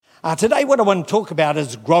Today what I want to talk about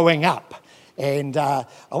is growing up. And I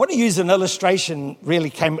want to use an illustration,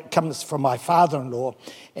 really comes from my father-in-law.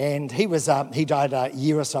 And he died a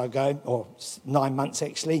year or so ago, or 9 months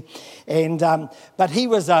actually. But he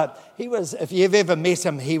was, if you've ever met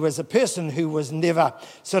him, he was a person who was never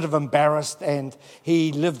sort of embarrassed, and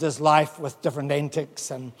he lived his life with different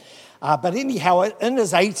antics. But anyhow, in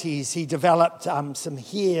his 80s, he developed some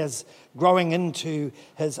hairs growing into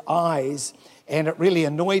his eyes, and it really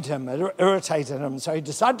annoyed him, it irritated him. So he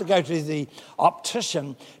decided to go to the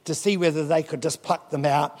optician to see whether they could just pluck them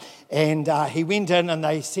out. And he went in and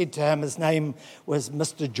they said to him, his name was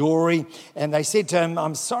Mr. Jory, and they said to him,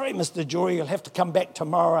 "I'm sorry, Mr. Jory, you'll have to come back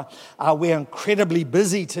tomorrow. We're incredibly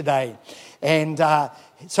busy today." And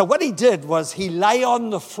so what he did was he lay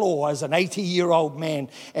on the floor as an 80-year-old man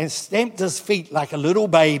and stamped his feet like a little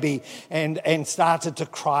baby and started to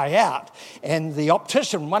cry out. And the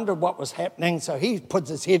optician wondered what was happening, so he puts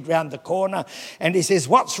his head round the corner and he says,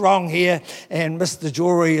 "What's wrong here?" And Mr.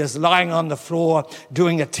 Jory is lying on the floor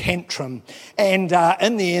doing a tantrum. And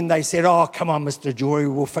in the end they said, "Oh, come on, Mr. Jory,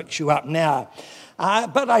 we'll fix you up now."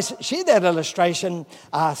 But I share that illustration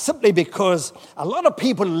simply because a lot of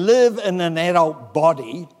people live in an adult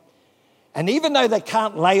body, and even though they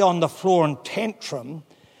can't lay on the floor and tantrum,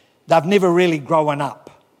 they've never really grown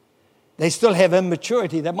up. They still have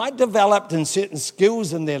immaturity. They might develop in certain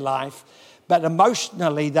skills in their life, but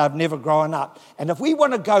emotionally they've never grown up. And if we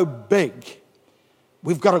want to go big,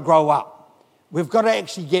 we've got to grow up. We've got to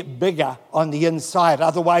actually get bigger on the inside.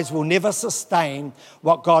 Otherwise, we'll never sustain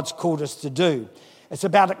what God's called us to do. It's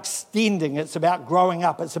about extending. It's about growing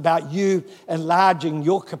up. It's about you enlarging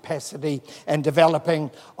your capacity and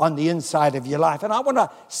developing on the inside of your life. And I want to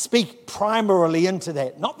speak primarily into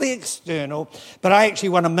that, not the external, but I actually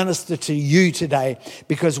want to minister to you today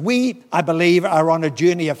because we, I believe, are on a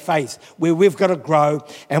journey of faith where we've got to grow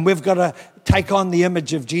and we've got to take on the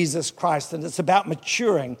image of Jesus Christ. And it's about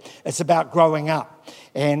maturing. It's about growing up.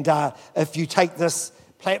 And if you take this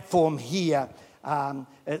platform here,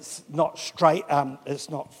 it's not straight, it's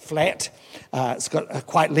not flat, it's got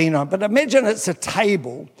quite lean on. But imagine it's a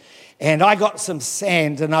table and I got some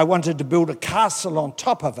sand and I wanted to build a castle on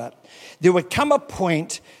top of it. There would come a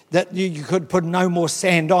point that you could put no more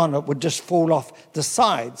sand on, it would just fall off the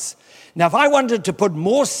sides. Now, if I wanted to put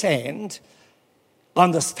more sand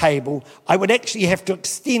on this table, I would actually have to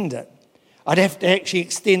extend it. I'd have to actually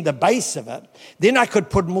extend the base of it. Then I could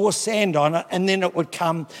put more sand on it, and then it would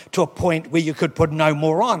come to a point where you could put no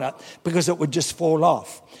more on it because it would just fall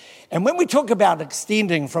off. And when we talk about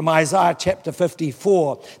extending from Isaiah chapter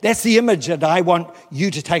 54, that's the image that I want you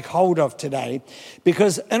to take hold of today.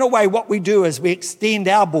 Because in a way, what we do is we extend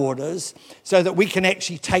our borders so that we can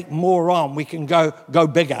actually take more on. We can go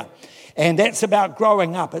bigger. And that's about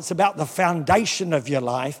growing up. It's about the foundation of your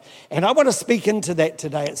life. And I want to speak into that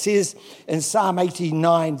today. It says in Psalm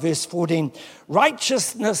 89, verse 14,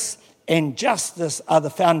 "Righteousness and justice are the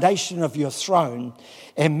foundation of your throne,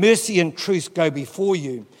 and mercy and truth go before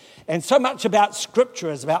you." And so much about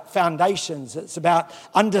Scripture is about foundations. It's about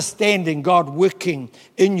understanding God working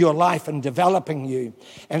in your life and developing you.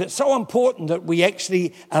 And it's so important that we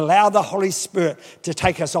actually allow the Holy Spirit to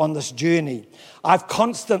take us on this journey. I've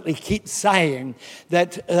constantly keep saying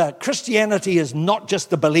that Christianity is not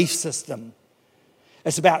just a belief system.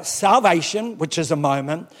 It's about salvation, which is a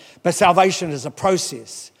moment, but salvation is a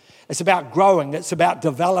process. It's about growing. It's about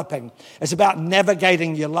developing. It's about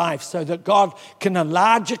navigating your life so that God can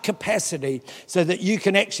enlarge your capacity so that you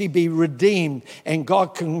can actually be redeemed and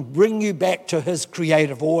God can bring you back to His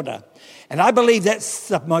creative order. And I believe that's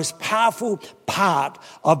the most powerful part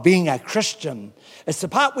of being a Christian. It's the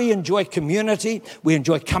part we enjoy community, we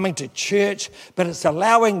enjoy coming to church, but it's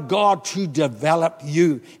allowing God to develop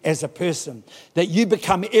you as a person, that you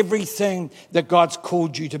become everything that God's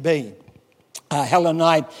called you to be. Helen and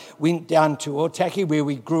I went down to Otaki where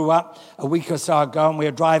we grew up a week or so ago, and we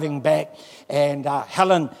were driving back, and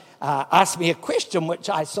Helen asked me a question which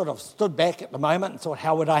I sort of stood back at the moment and thought,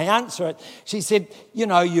 how would I answer it? She said, "You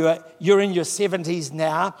know, you're in your 70s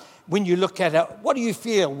now. When you look at it, what do you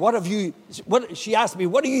feel? She asked me,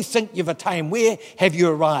 what do you think you've attained? Where have you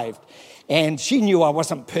arrived?" And she knew I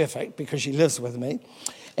wasn't perfect because she lives with me.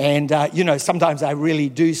 And, sometimes I really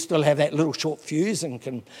do still have that little short fuse and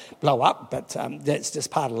can blow up, but that's just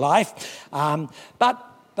part of life.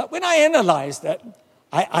 But when I analysed it,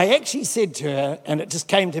 I actually said to her, and it just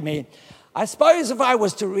came to me, I suppose if I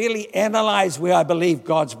was to really analyse where I believe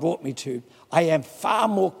God's brought me to, I am far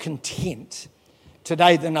more content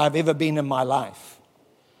today than I've ever been in my life.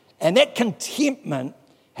 And that contentment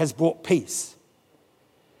has brought peace.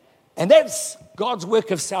 And that's God's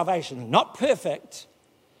work of salvation. Not perfect,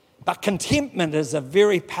 But contentment is a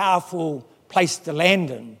very powerful place to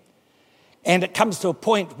land in. And it comes to a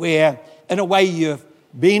point where, in a way, you've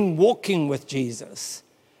been walking with Jesus.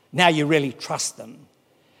 Now you really trust him.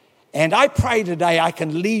 And I pray today I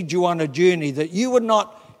can lead you on a journey that you would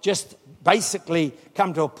not just basically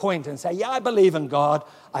come to a point and say, yeah, I believe in God.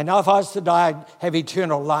 I know if I was to die, I'd have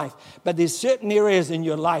eternal life. But there's certain areas in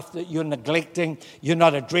your life that you're neglecting, you're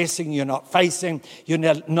not addressing, you're not facing, you're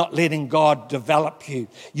not letting God develop you.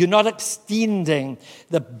 You're not extending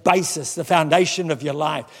the basis, the foundation of your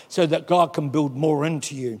life so that God can build more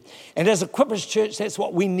into you. And as Equippers Church, that's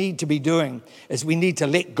what we need to be doing, is we need to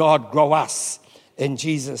let God grow us in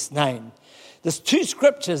Jesus' name. There's two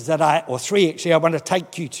scriptures three actually, I want to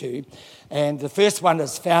take you to. And the first one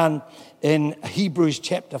is found in Hebrews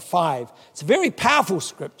chapter 5. It's a very powerful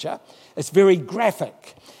scripture. It's very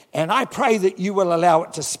graphic. And I pray that you will allow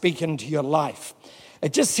it to speak into your life.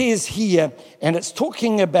 It just says here, and it's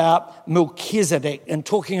talking about Melchizedek and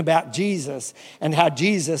talking about Jesus and how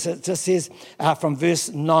Jesus, it just says from verse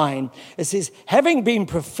 9, it says, having been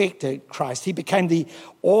perfected, Christ, he became the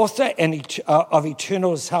author of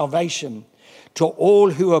eternal salvation to all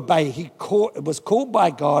who obey. He was called by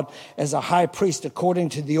God as a high priest according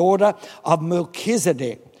to the order of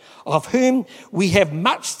Melchizedek, of whom we have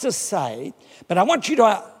much to say. But I want you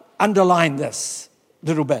to underline this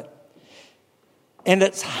little bit. And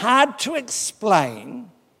it's hard to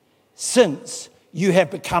explain since you have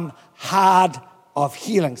become hard of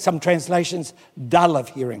hearing. Some translations, dull of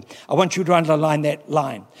hearing. I want you to underline that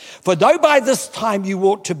line. For though by this time you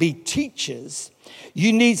ought to be teachers,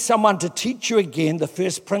 you need someone to teach you again the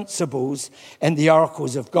first principles and the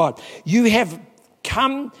oracles of God. You have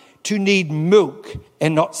come to need milk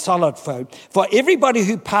and not solid food. For everybody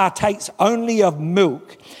who partakes only of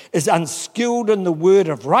milk is unskilled in the word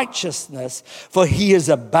of righteousness, for he is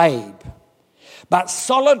a babe. But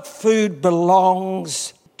solid food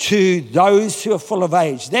belongs to those who are full of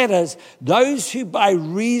age. That is, those who by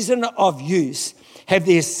reason of use have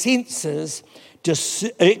their senses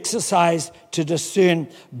exercised to discern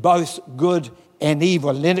both good and evil.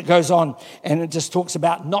 And then it goes on and it just talks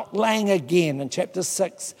about not laying again in chapter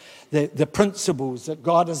 6, the principles that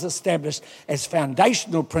God has established as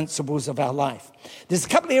foundational principles of our life. There's a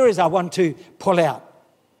couple of areas I want to pull out.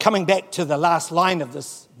 Coming back to the last line of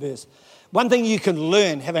this verse, one thing you can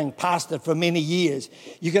learn, having pastored for many years,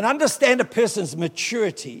 you can understand a person's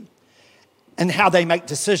maturity and how they make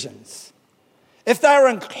decisions. If they're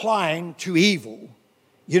inclined to evil,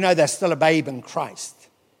 you know they're still a babe in Christ.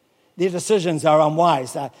 Their decisions are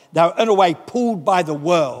unwise. They're in a way pulled by the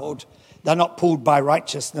world. They're not pulled by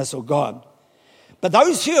righteousness or God. But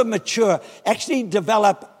those who are mature actually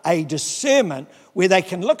develop a discernment where they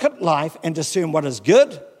can look at life and discern what is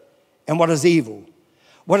good and what is evil.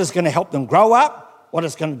 What is going to help them grow up, what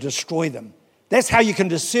is going to destroy them. That's how you can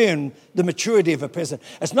discern the maturity of a person.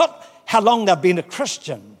 It's not how long they've been a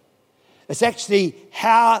Christian. It's actually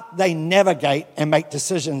how they navigate and make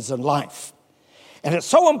decisions in life. And it's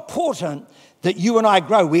so important that you and I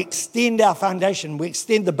grow. We extend our foundation. We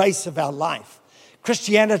extend the base of our life.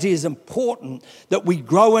 Christianity is important that we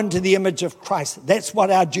grow into the image of Christ. That's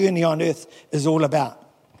what our journey on earth is all about.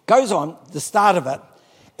 Goes on, the start of it,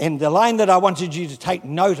 and the line that I wanted you to take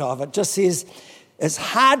note of, it just says, it's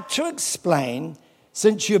hard to explain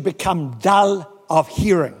since you become dull of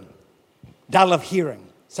hearing. Dull of hearing.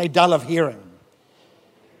 Say dull of hearing.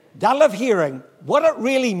 Dull of hearing, what it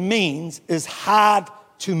really means is hard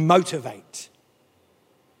to motivate.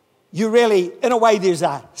 You really, in a way, there's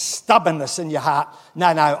a stubbornness in your heart. No,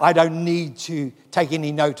 I don't need to take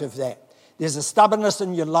any note of that. There's a stubbornness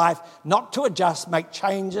in your life not to adjust, make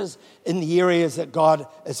changes in the areas that God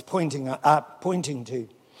is pointing to.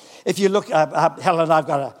 If you look, Helen and I've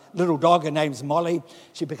got a little dog, her name's Molly.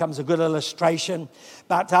 She becomes a good illustration.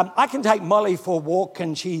 But I can take Molly for a walk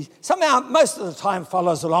and she somehow most of the time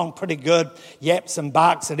follows along pretty good, yaps and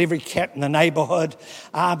barks at every cat in the neighborhood.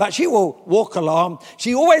 But she will walk along.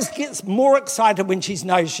 She always gets more excited when she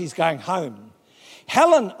knows she's going home.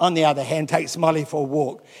 Helen, on the other hand, takes Molly for a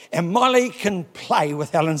walk and Molly can play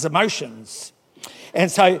with Helen's emotions. And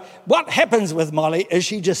so what happens with Molly is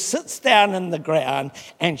she just sits down in the ground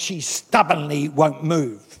and she stubbornly won't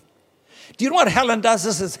move. Do you know what Helen does?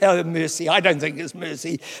 This is her mercy. I don't think it's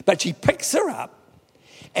mercy, but she picks her up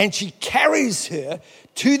and she carries her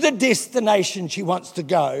to the destination she wants to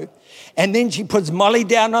go. And then she puts Molly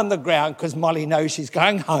down on the ground because Molly knows she's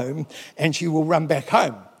going home and she will run back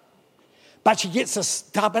home. But she gets a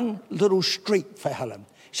stubborn little streak for Helen.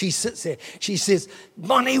 She sits there. She says,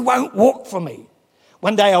 Molly won't walk for me.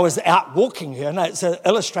 One day I was out walking her, and it's an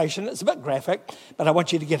illustration, it's a bit graphic, but I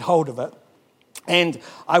want you to get hold of it. And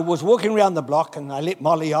I was walking around the block and I let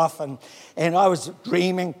Molly off and I was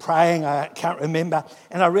dreaming, praying, I can't remember.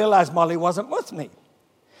 And I realized Molly wasn't with me.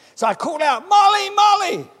 So I called out, Molly,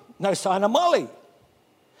 Molly. No sign of Molly.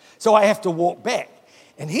 So I have to walk back.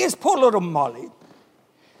 And here's poor little Molly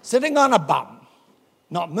sitting on a bum,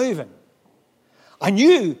 not moving. I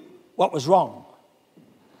knew what was wrong.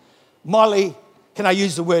 Molly, can I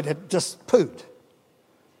use the word, had just pooed.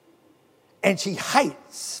 And she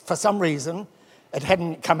hates, for some reason, it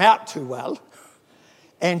hadn't come out too well,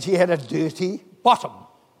 and she had a dirty bottom.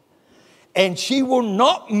 And she will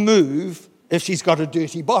not move if she's got a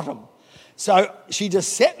dirty bottom. So she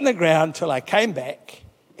just sat in the ground till I came back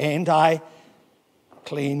and I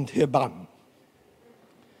cleaned her bum.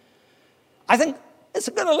 I think it's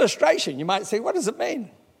a good illustration. You might say, what does it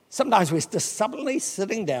mean? Sometimes we're just suddenly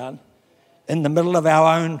sitting down in the middle of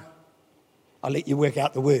our own, I'll let you work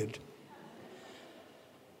out the word,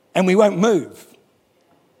 and we won't move.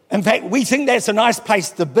 In fact, we think that's a nice place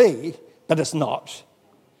to be, but it's not.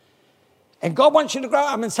 And God wants you to grow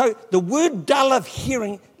up. And so the word dull of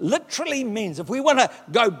hearing literally means if we want to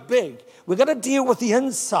go big, we've got to deal with the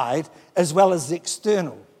inside as well as the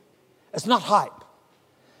external. It's not hype.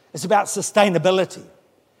 It's about sustainability.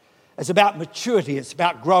 It's about maturity. It's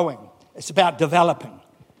about growing. It's about developing.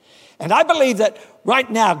 And I believe that right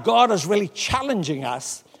now God is really challenging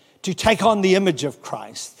us to take on the image of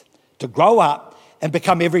Christ, to grow up and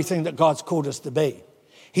become everything that God's called us to be.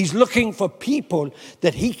 He's looking for people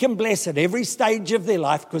that he can bless at every stage of their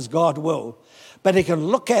life because God will. But he can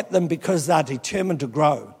look at them because they're determined to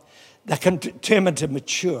grow. They're determined to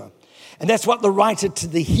mature. And that's what the writer to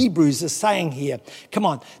the Hebrews is saying here. Come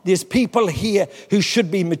on, there's people here who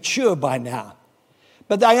should be mature by now.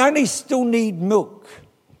 But they only still need milk.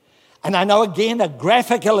 And I know, again, a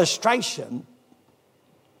graphic illustration.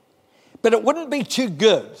 But it wouldn't be too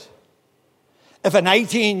good if an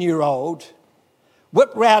 18-year-old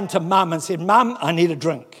whipped round to mum and said, Mum, I need a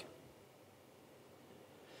drink.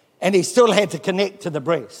 And he still had to connect to the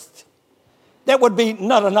breast. That would be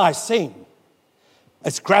not a nice scene.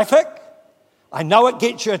 It's graphic. I know it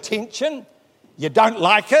gets your attention. You don't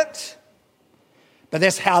like it. But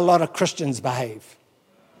that's how a lot of Christians behave.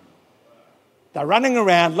 They're running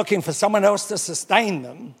around looking for someone else to sustain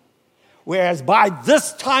them, whereas by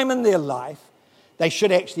this time in their life, they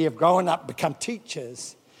should actually have grown up, become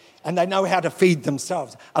teachers, and they know how to feed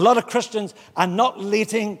themselves. A lot of Christians are not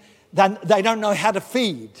they don't know how to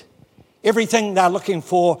feed. Everything they're looking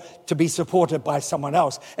for to be supported by someone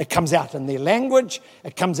else. It comes out in their language.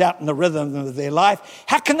 It comes out in the rhythm of their life.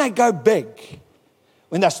 How can they go big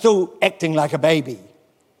when they're still acting like a baby?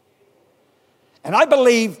 And I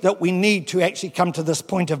believe that we need to actually come to this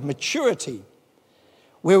point of maturity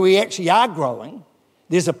where we actually are growing.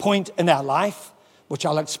 There's a point in our life, which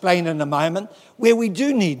I'll explain in a moment, where we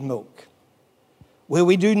do need milk, where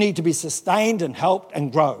we do need to be sustained and helped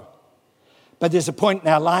and grow. But there's a point in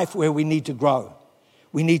our life where we need to grow.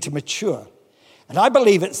 We need to mature. And I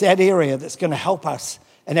believe it's that area that's going to help us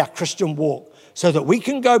in our Christian walk so that we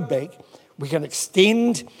can go big, we can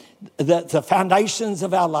extend the foundations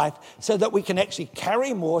of our life so that we can actually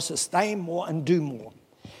carry more, sustain more, and do more.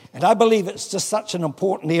 And I believe it's just such an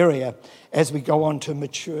important area as we go on to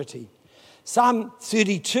maturity. Psalm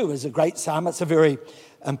 32 is a great psalm. It's a very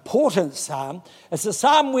important psalm. It's a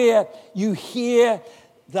psalm where you hear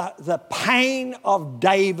the pain of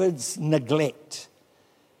David's neglect,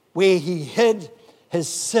 where he hid his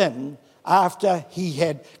sin after he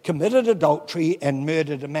had committed adultery and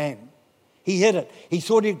murdered a man. He hid it. He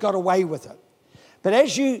thought he'd got away with it. But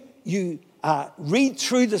as you read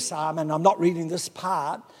through the psalm, and I'm not reading this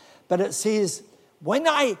part, but it says, when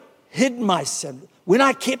I hid my sin, when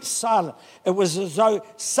I kept silent, it was as though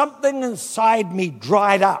something inside me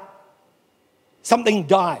dried up. Something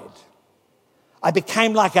died. I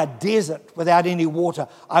became like a desert without any water.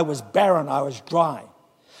 I was barren. I was dry.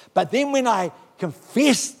 But then when I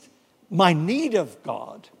confessed my need of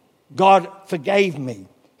God, God forgave me.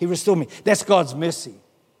 He restored me. That's God's mercy.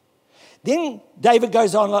 Then David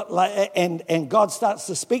goes on and God starts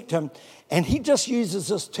to speak to him, and he just uses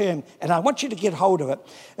this term, and I want you to get hold of it.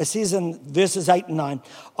 It says in verses 8 and 9,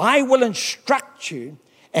 I will instruct you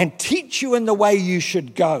and teach you in the way you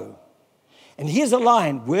should go. And here's a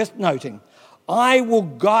line worth noting. I will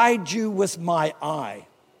guide you with my eye.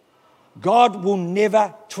 God will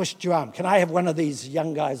never twist your arm. Can I have one of these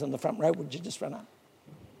young guys on the front row? Would you just run up?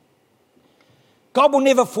 God will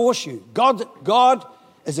never force you. God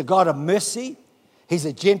is a God of mercy. He's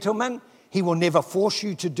a gentleman. He will never force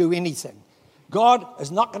you to do anything. God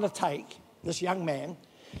is not going to take this young man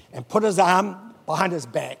and put his arm behind his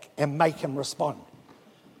back and make him respond.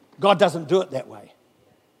 God doesn't do it that way.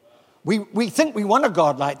 We think we want a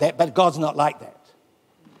God like that, but God's not like that.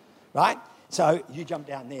 Right? So you jump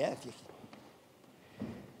down there.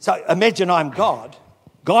 So imagine I'm God.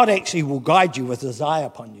 God actually will guide you with his eye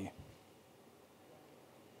upon you.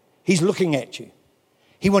 He's looking at you.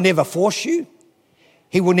 He will never force you.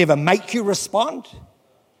 He will never make you respond.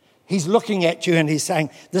 He's looking at you and he's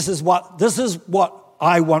saying, this is what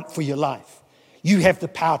I want for your life. You have the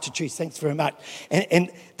power to choose. Thanks very much.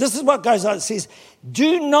 And this is what goes on. It says,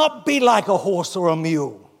 do not be like a horse or a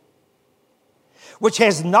mule, which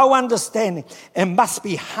has no understanding and must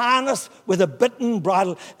be harnessed with a bit and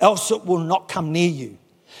bridle, else it will not come near you.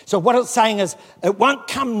 So what it's saying is, it won't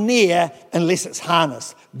come near unless it's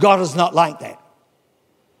harnessed. God is not like that.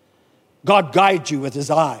 God guides you with his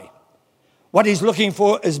eye. What he's looking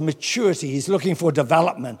for is maturity. He's looking for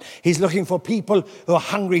development. He's looking for people who are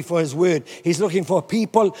hungry for his word. He's looking for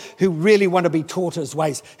people who really want to be taught his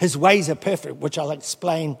ways. His ways are perfect, which I'll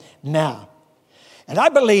explain now. And I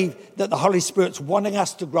believe that the Holy Spirit's wanting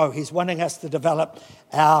us to grow. He's wanting us to develop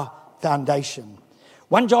our foundation.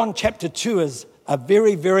 1 John chapter 2 is a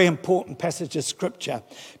very, very important passage of scripture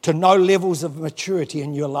to know levels of maturity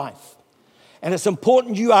in your life. And it's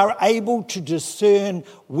important you are able to discern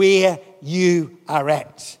where you are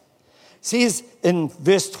at. It says in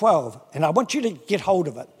verse 12, and I want you to get hold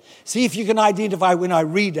of it. See if you can identify when I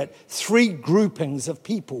read it, 3 groupings of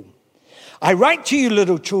people. I write to you,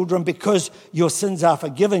 little children, because your sins are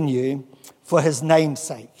forgiven you for his name's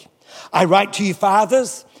sake. I write to you,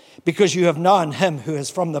 fathers, because you have known him who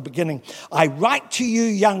is from the beginning. I write to you,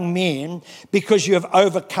 young men, because you have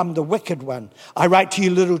overcome the wicked one. I write to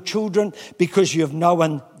you, little children, because you have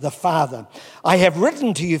known the Father. I have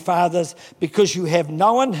written to you, fathers, because you have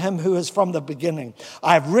known him who is from the beginning.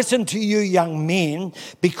 I have written to you, young men,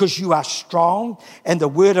 because you are strong, and the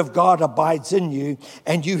word of God abides in you,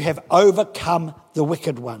 and you have overcome the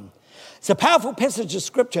wicked one. It's a powerful passage of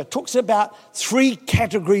scripture. It talks about 3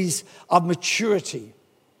 categories of maturity.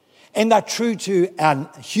 And they're true to our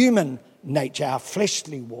human nature, our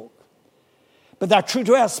fleshly walk. But they're true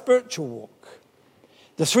to our spiritual walk.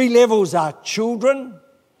 The 3 levels are children,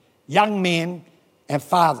 young men, and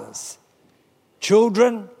fathers.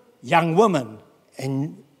 Children, young women,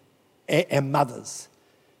 and mothers.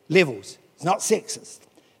 Levels. It's not sexist.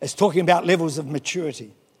 It's talking about levels of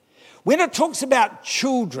maturity. When it talks about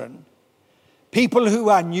children, people who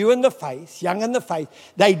are new in the faith, young in the faith,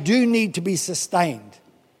 they do need to be sustained.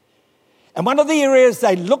 And one of the areas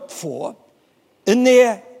they look for in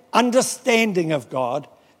their understanding of God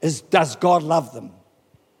is, does God love them?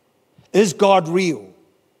 Is God real?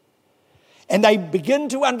 And they begin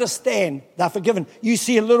to understand they're forgiven. You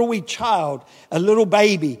see a little wee child, a little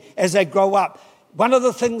baby, as they grow up. One of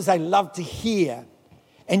the things they love to hear,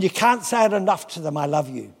 and you can't say it enough to them, I love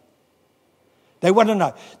you. They want to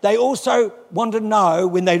know. They also want to know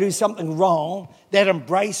when they do something wrong, that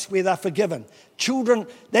embrace where they're forgiven. Children,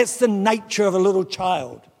 that's the nature of a little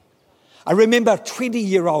child. I remember a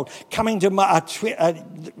 20-year-old coming to my,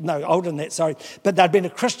 older than that, sorry, but they'd been a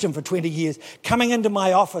Christian for 20 years, coming into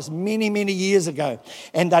my office many, many years ago.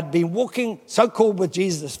 And they'd been walking so-called with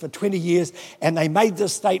Jesus for 20 years, and they made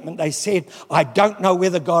this statement. They said, I don't know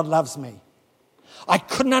whether God loves me. I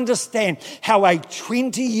couldn't understand how a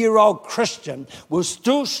 20-year-old Christian was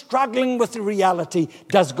still struggling with the reality,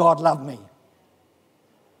 does God love me?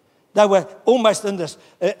 They were almost in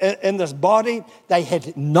this body. They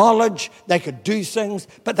had knowledge. They could do things,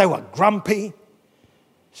 but they were grumpy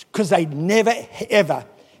because they never, ever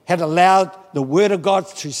had allowed the Word of God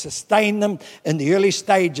to sustain them in the early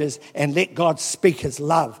stages and let God speak His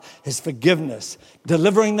love, His forgiveness,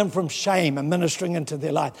 delivering them from shame and ministering into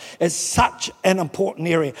their life. It's such an important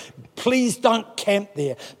area. Please don't camp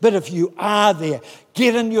there. But if you are there,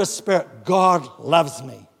 get in your spirit, God loves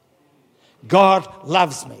me. God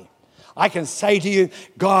loves me. I can say to you,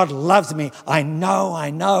 God loves me. I know.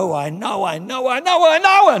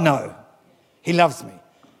 He loves me.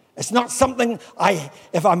 It's not something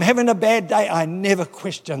if I'm having a bad day, I never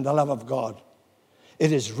question the love of God.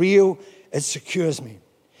 It is real. It secures me.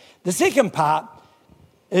 The second part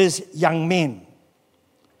is young men.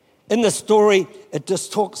 In the story,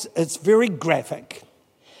 it's very graphic.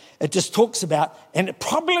 It just talks about, and it's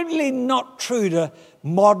probably not true to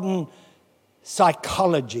modern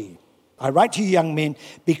psychology. I write to you, young men,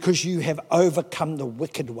 because you have overcome the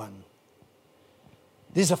wicked one.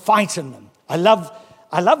 There's a fight in them. I love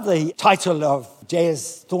the title of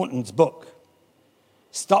Jas Thornton's book,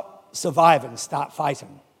 Stop Surviving, Start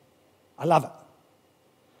Fighting. I love it.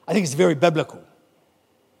 I think it's very biblical.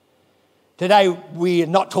 Today, we are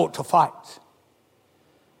not taught to fight.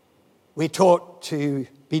 We're taught to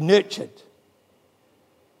be nurtured.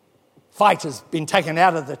 Fight has been taken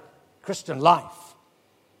out of the Christian life.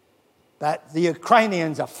 But the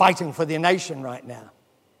Ukrainians are fighting for their nation right now.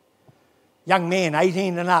 Young men,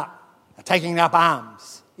 18 and up, are taking up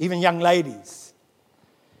arms, even young ladies,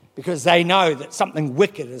 because they know that something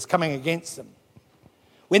wicked is coming against them.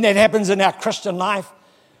 When that happens in our Christian life,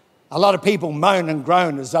 a lot of people moan and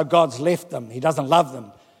groan as though God's left them. He doesn't love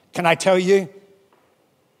them. Can I tell you?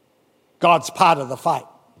 God's part of the fight.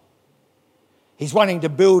 He's wanting to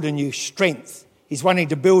build in you strength. He's wanting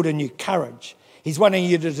to build in you courage. He's wanting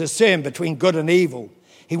you to discern between good and evil.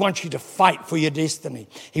 He wants you to fight for your destiny.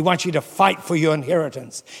 He wants you to fight for your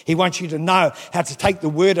inheritance. He wants you to know how to take the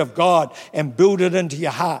word of God and build it into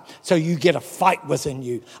your heart so you get a fight within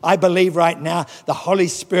you. I believe right now the Holy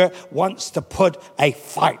Spirit wants to put a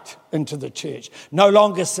fight into the church. No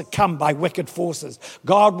longer succumb by wicked forces.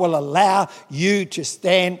 God will allow you to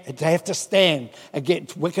have to stand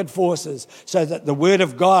against wicked forces so that the word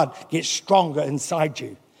of God gets stronger inside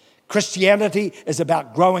you. Christianity is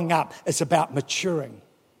about growing up. It's about maturing.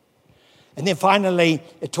 And then finally,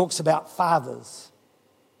 it talks about fathers.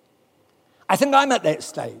 I think I'm at that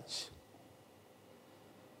stage.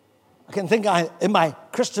 I can think in my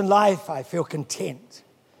Christian life, I feel content.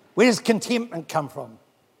 Where does contentment come from?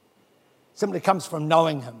 It simply comes from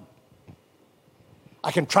knowing Him.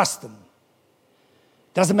 I can trust Him.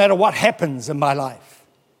 Doesn't matter what happens in my life.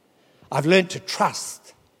 I've learned to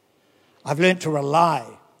trust. I've learned to rely.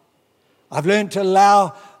 I've learned to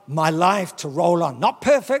allow my life to roll on. Not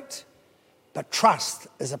perfect, but trust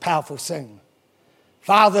is a powerful thing.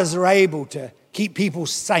 Fathers are able to keep people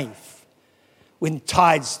safe when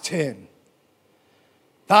tides turn.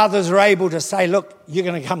 Fathers are able to say, look, you're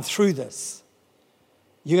going to come through this.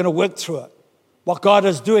 You're going to work through it. What God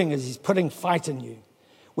is doing is He's putting fight in you.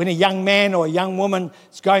 When a young man or a young woman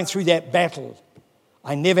is going through that battle,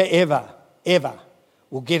 I never, ever, ever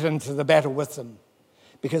will get into the battle with them.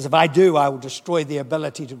 Because if I do, I will destroy their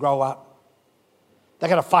ability to grow up. They're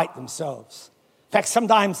going to fight themselves. In fact,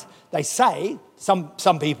 sometimes they say,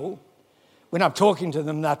 some people, when I'm talking to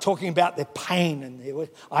them, they're talking about their pain and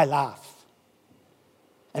I laugh.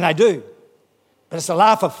 And I do. But it's a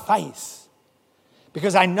laugh of faith.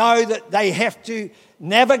 Because I know that they have to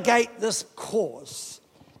navigate this course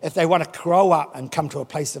if they want to grow up and come to a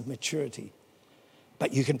place of maturity.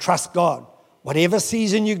 But you can trust God. Whatever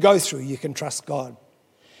season you go through, you can trust God.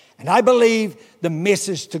 And I believe the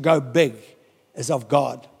message to go big is of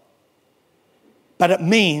God. But it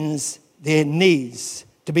means there needs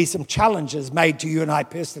to be some challenges made to you and I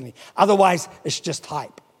personally. Otherwise, it's just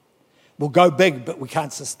hype. We'll go big, but we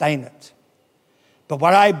can't sustain it. But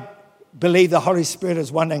what I believe the Holy Spirit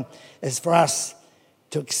is wanting is for us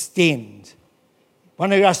to extend.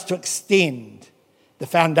 Wanting us to extend the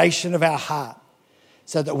foundation of our heart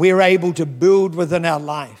so that we're able to build within our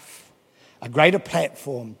life a greater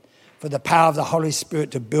platform for the power of the Holy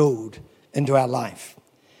Spirit to build into our life.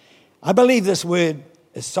 I believe this word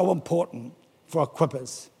is so important for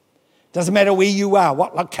equippers. Doesn't matter where you are,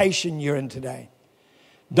 what location you're in today.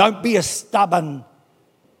 Don't be a stubborn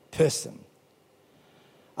person.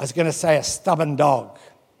 I was going to say a stubborn dog.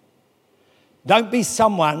 Don't be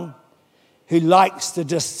someone who likes to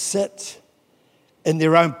just sit in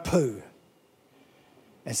their own poo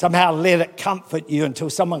and somehow let it comfort you until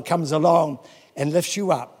someone comes along and lifts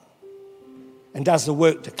you up and does the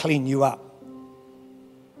work to clean you up.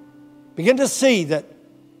 Begin to see that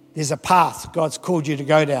there's a path God's called you to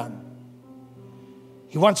go down.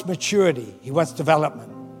 He wants maturity. He wants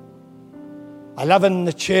development. I love in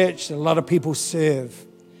the church that a lot of people serve,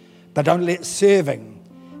 but don't let serving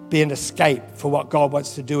be an escape for what God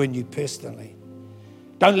wants to do in you personally.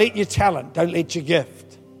 Don't let your talent, don't let your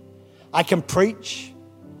gift. I can preach.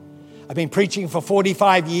 I've been preaching for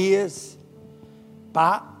 45 years,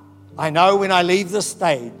 but I know when I leave the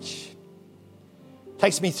stage, it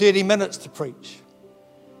takes me 30 minutes to preach.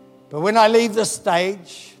 But when I leave the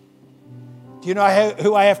stage, do you know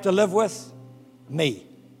who I have to live with? Me.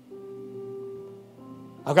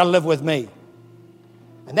 I've got to live with me.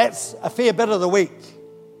 And that's a fair bit of the week.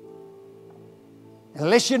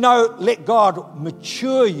 Unless let God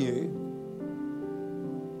mature you,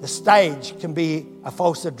 the stage can be a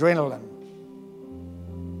false adrenaline.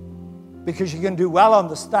 Because you can do well on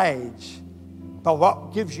the stage, but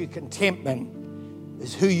what gives you contentment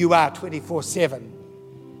is who you are 24/7,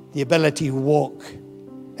 the ability to walk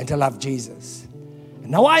and to love Jesus.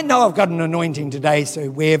 And now I know I've got an anointing today, so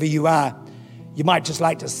wherever you are, you might just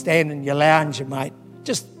like to stand in your lounge,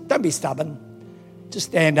 don't be stubborn, just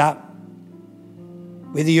stand up.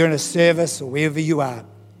 Whether you're in a service or wherever you are,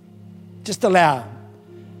 just allow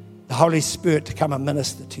the Holy Spirit to come and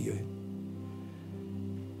minister to you.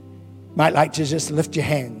 Might like to just lift your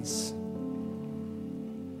hands.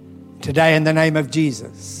 Today, in the name of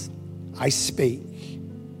Jesus, I speak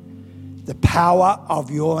the power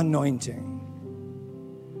of your anointing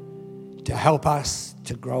to help us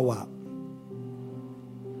to grow up.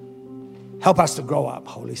 Help us to grow up,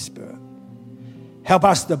 Holy Spirit. Help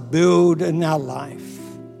us to build in our life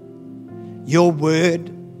your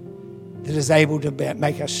word that is able to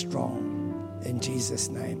make us strong, in Jesus'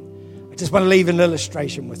 name. I just want to leave an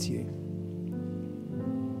illustration with you.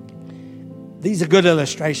 These are good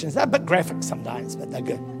illustrations. They're a bit graphic sometimes, but they're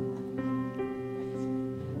good.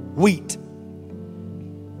 Wheat.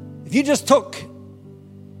 If you just took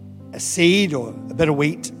a seed or a bit of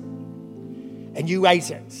wheat and you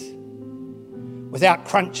ate it without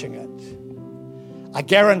crunching it, I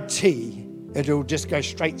guarantee it'll just go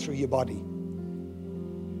straight through your body.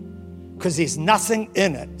 Because there's nothing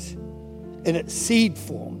in it, in its seed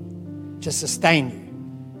form, to sustain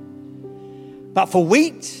you. But for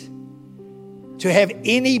wheat to have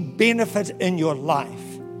any benefit in your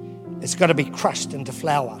life, it's got to be crushed into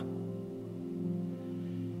flour.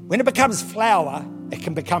 When it becomes flour, it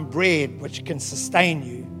can become bread, which can sustain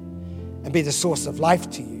you and be the source of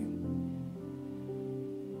life to you.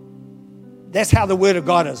 That's how the Word of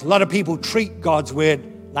God is. A lot of people treat God's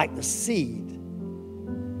Word like the seed,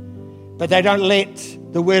 but they don't let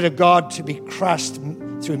the Word of God to be crushed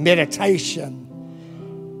through meditation,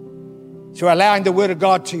 through allowing the Word of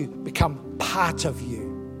God to become part of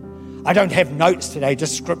you. I don't have notes today,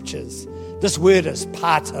 just scriptures. This Word is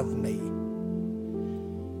part of me.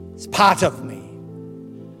 It's part of me.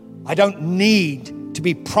 I don't need to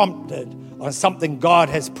be prompted on something God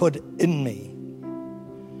has put in me.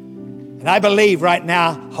 And I believe right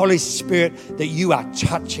now, Holy Spirit, that you are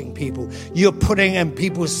touching people. You're putting in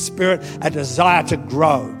people's spirit a desire to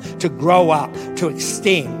grow up, to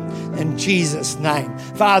extend in Jesus' name.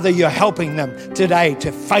 Father, you're helping them today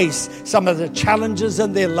to face some of the challenges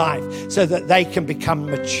in their life so that they can become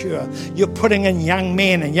mature. You're putting in young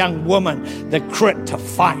men and young women the grit to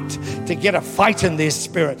fight, to get a fight in their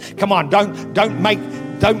spirit. Come on, don't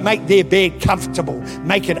make their bed comfortable.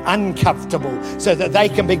 Make it uncomfortable so that they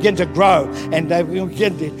can begin to grow and they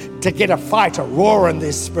begin to get a fight, a roar in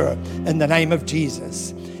their spirit in the name of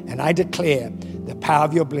Jesus. And I declare the power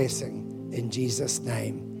of your blessing in Jesus'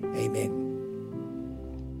 name. Amen.